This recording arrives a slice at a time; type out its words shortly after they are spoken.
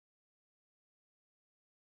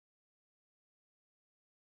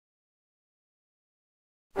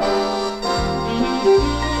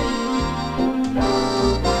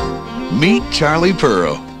Meet Charlie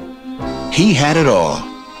Pearl. He had it all.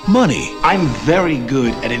 Money. I'm very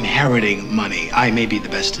good at inheriting money. I may be the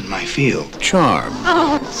best in my field. Charm.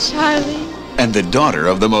 Oh, Charlie. And the daughter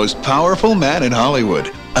of the most powerful man in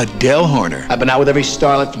Hollywood, Adele Horner. I've been out with every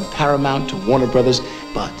starlet from Paramount to Warner Brothers,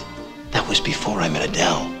 but that was before I met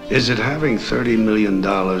Adele. Is it having $30 million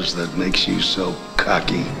that makes you so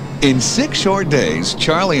cocky? In 6 short days,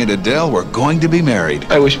 Charlie and Adele were going to be married.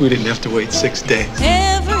 I wish we didn't have to wait 6 days.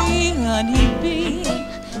 Every honeybee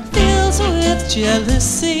fills with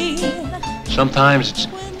jealousy. Sometimes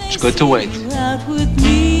it's good to wait.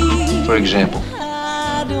 For example.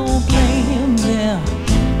 I don't blame them.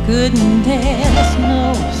 Goodness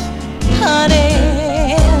knows,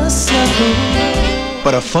 honeysuckle.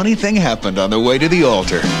 But a funny thing happened on the way to the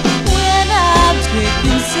altar. When I've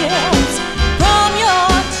taken sips from your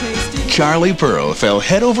tasty Charlie Pearl fell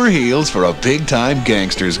head over heels for a big-time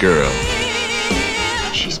gangster's girl.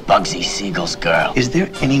 She's Bugsy Siegel's girl. Is there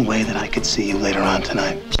any way that I could see you later on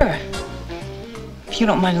tonight? Sure. If you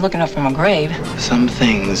don't mind looking up from a grave. Some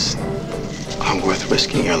things are worth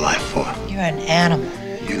risking your life for. You're an animal.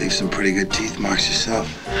 You leave some pretty good teeth marks yourself.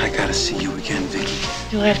 I gotta see you again, Vicky.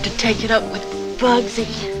 You'll have to take it up with Bugsy.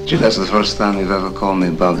 Gee, that's the first time you've ever called me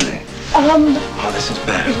Bugsy. Oh, this is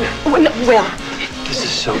bad. Well, This is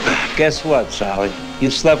so bad. Guess what, Charlie? You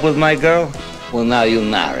slept with my girl? Well, now you'll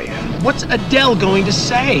marry her. What's Adele going to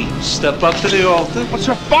say? Step up to the altar. What's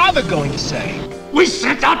her father going to say? We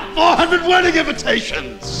sent out 400 wedding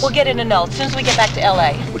invitations! We'll get it annulled as soon as we get back to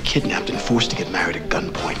L.A. We're kidnapped and forced to get married at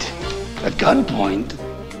gunpoint. At gunpoint?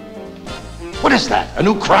 What is that? A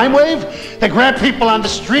new crime wave? They grab people on the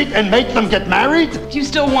street and make them get married? you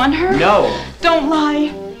still want her? No. Don't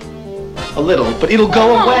lie. A little, but it'll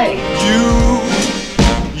go away.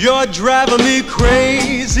 You're driving me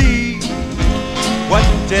crazy. What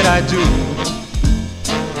did I do?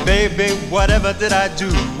 Baby, whatever did I do?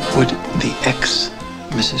 Would the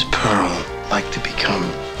ex-Mrs. Pearl like to become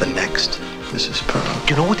the next Mrs. Pearl?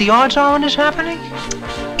 Do you know what the odds are on this happening?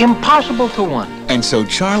 Impossible to 1. And so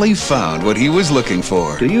Charlie found what he was looking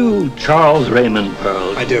for. Do you, Charles Raymond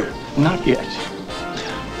Pearl? I do. Not yet.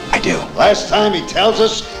 I do. Last time he tells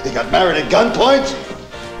us he got married at gunpoint?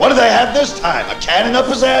 What do they have this time? A cannon up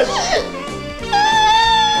his ass?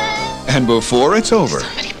 And before it's over,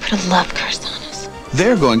 Somebody put a love curse on us.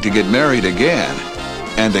 they're going to get married again,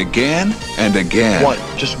 and again, and again.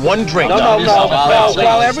 Just one drink. No.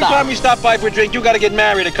 Well, every time you stop by for a drink, you got to get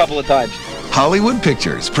married a couple of times. Hollywood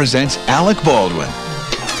Pictures presents Alec Baldwin.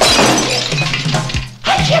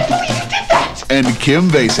 I can't believe you did that! And Kim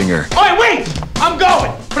Basinger. Oh, wait! I'm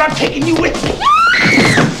going, but I'm taking you with me.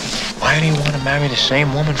 Why do you want to marry the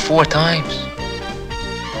same woman 4 times?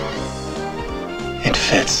 It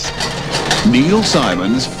fits. Neil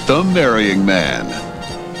Simon's The Marrying Man.